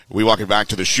We welcome back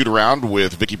to the shoot-around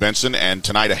with Vicki Benson, and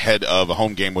tonight ahead of a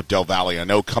home game with Del Valle. I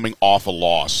know coming off a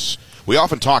loss, we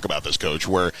often talk about this, Coach,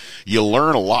 where you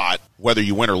learn a lot whether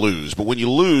you win or lose. But when you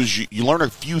lose, you learn a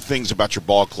few things about your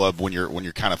ball club when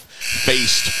you're kind of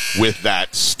faced with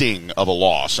that sting of a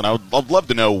loss. And I'd love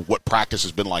to know what practice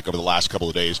has been like over the last couple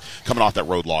of days coming off that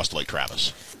road loss to Lake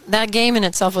Travis. That game in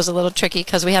itself was a little tricky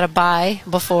because we had a bye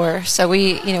before. So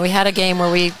we had a game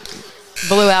where we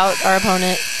blew out our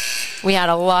opponent. We had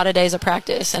a lot of days of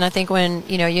practice, and I think when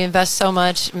you invest so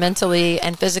much mentally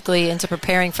and physically into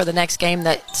preparing for the next game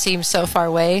that seems so far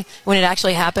away, when it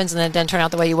actually happens and then it doesn't turn out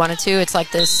the way you want it to, it's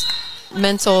like this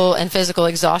mental and physical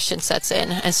exhaustion sets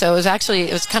in. And so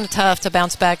it was kind of tough to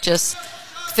bounce back just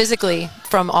physically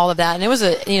from all of that. And it was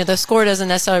the score doesn't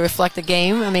necessarily reflect the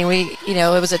game. I mean,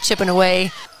 it was a chipping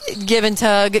away, give and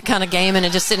tug kind of game, and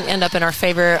it just didn't end up in our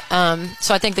favor.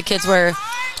 So I think the kids were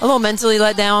a little mentally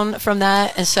let down from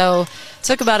that, and so it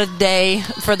took about a day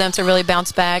for them to really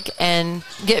bounce back and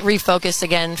get refocused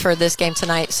again for this game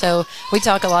tonight. So we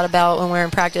talk a lot about when we're in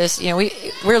practice,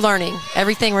 we're learning.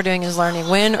 Everything we're doing is learning.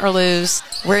 Win or lose,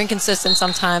 we're inconsistent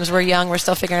sometimes. We're young. We're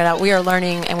still figuring it out. We are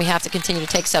learning, and we have to continue to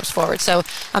take steps forward. So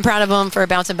I'm proud of them for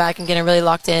bouncing back and getting really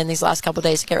locked in these last couple of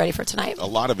days to get ready for tonight. A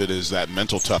lot of it is that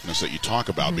mental toughness that you talk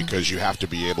about because you have to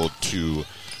be able to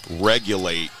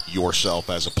regulate yourself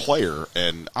as a player,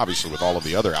 and obviously with all of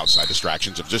the other outside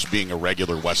distractions of just being a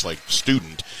regular Westlake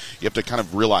student, you have to kind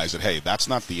of realize that, hey, that's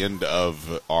not the end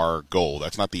of our goal.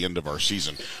 That's not the end of our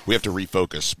season. We have to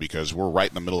refocus because we're right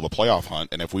in the middle of a playoff hunt,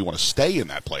 and if we want to stay in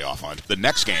that playoff hunt, the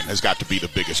next game has got to be the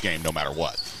biggest game no matter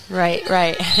what. Right.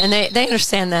 And they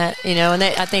understand that, and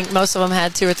I think most of them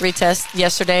had 2 or 3 tests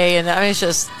yesterday, and I mean, it's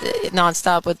just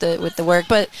nonstop with the work,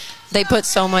 but they put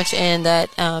so much in that,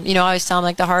 I always tell them,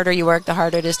 like, the harder you work, the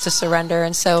harder it is to surrender.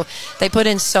 And so they put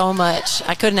in so much.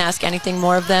 I couldn't ask anything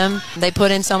more of them. They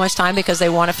put in so much time because they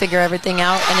want to figure everything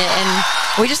out. And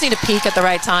we just need to peak at the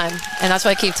right time. And that's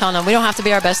why I keep telling them, we don't have to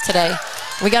be our best today.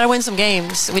 We got to win some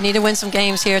games. We need to win some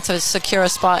games here to secure a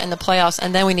spot in the playoffs,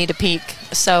 and then we need to peak.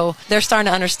 So they're starting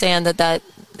to understand that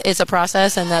it's a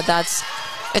process and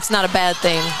it's not a bad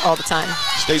thing all the time.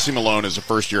 Stacey Malone is a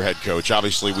first-year head coach.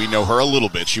 Obviously, we know her a little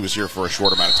bit. She was here for a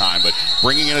short amount of time. But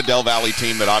bringing in a Del Valle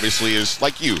team that obviously is,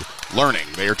 like you, learning.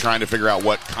 They are trying to figure out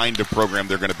what kind of program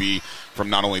they're going to be from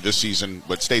not only this season,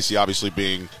 but Stacey obviously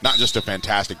being not just a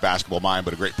fantastic basketball mind,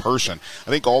 but a great person. I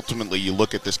think ultimately you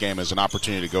look at this game as an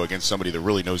opportunity to go against somebody that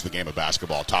really knows the game of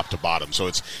basketball top to bottom. So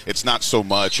it's not so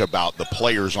much about the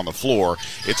players on the floor.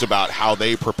 It's about how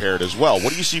they prepared as well.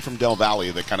 What do you see from Del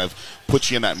Valle that kind of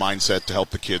puts you in that mindset to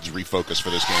help the kids refocus for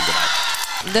this game tonight?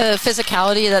 The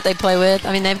physicality that they play with.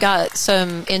 I mean, they've got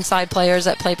some inside players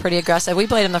that play pretty aggressive. We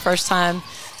played them the first time,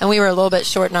 and we were a little bit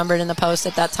short-numbered in the post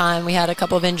at that time. We had a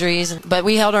couple of injuries, but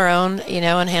we held our own,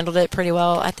 and handled it pretty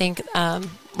well. I think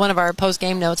one of our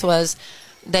post-game notes was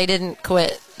they didn't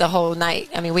quit the whole night.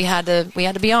 I mean, we had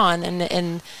to be on,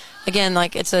 and again,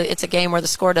 like it's a game where the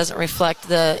score doesn't reflect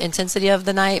the intensity of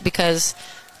the night because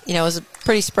it was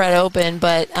pretty spread open,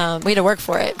 but we had to work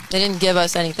for it. They didn't give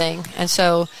us anything, and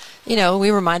so we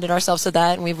reminded ourselves of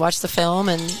that, and we've watched the film,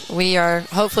 and we are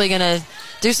hopefully going to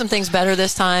do some things better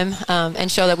this time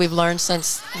and show that we've learned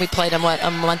since we played them,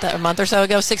 a month or so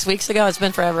ago, 6 weeks ago. It's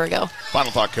been forever ago.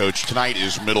 Final thought, Coach. Tonight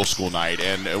is middle school night,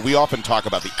 and we often talk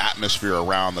about the atmosphere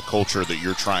around the culture that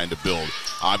you're trying to build.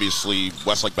 Obviously,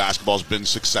 Westlake basketball has been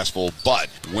successful, but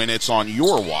when it's on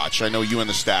your watch, I know you and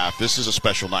the staff, this is a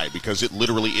special night because it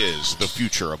literally is the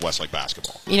future of Westlake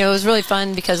basketball. It was really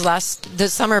fun because the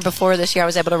summer before this year, I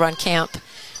was able to run camp.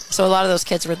 So a lot of those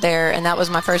kids were there, and that was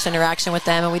my first interaction with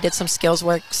them, and we did some skills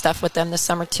work stuff with them this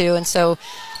summer too. And so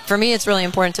for me, it's really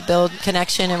important to build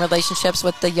connection and relationships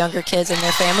with the younger kids and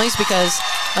their families because,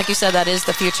 like you said, that is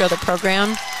the future of the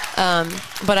program.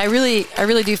 But I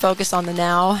really do focus on the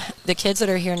now. The kids that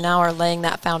are here now are laying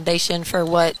that foundation for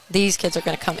what these kids are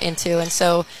going to come into. And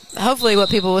so hopefully what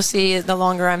people will see the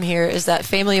longer I'm here is that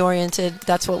family-oriented,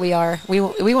 that's what we are. We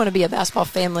want to be a basketball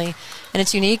family, and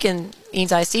it's unique in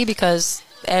Eanes IC because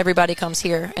everybody comes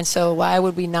here. And so why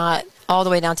would we not, all the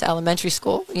way down to elementary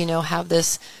school, have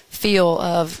this feel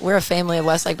of we're a family of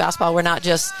Westlake basketball. We're not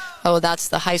just, that's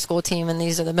the high school team and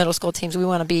these are the middle school teams. We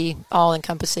want to be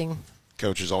all-encompassing.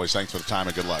 Coach, as always, thanks for the time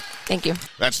and good luck. Thank you.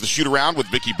 That's the shoot-around with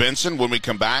Vicki Benson. When we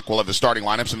come back, we'll have the starting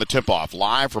lineups and the tip-off.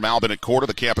 Live from Albinett Court,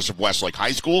 the campus of Westlake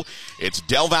High School. It's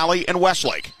Del Valle and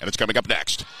Westlake, and it's coming up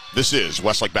next. This is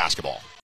Westlake Basketball.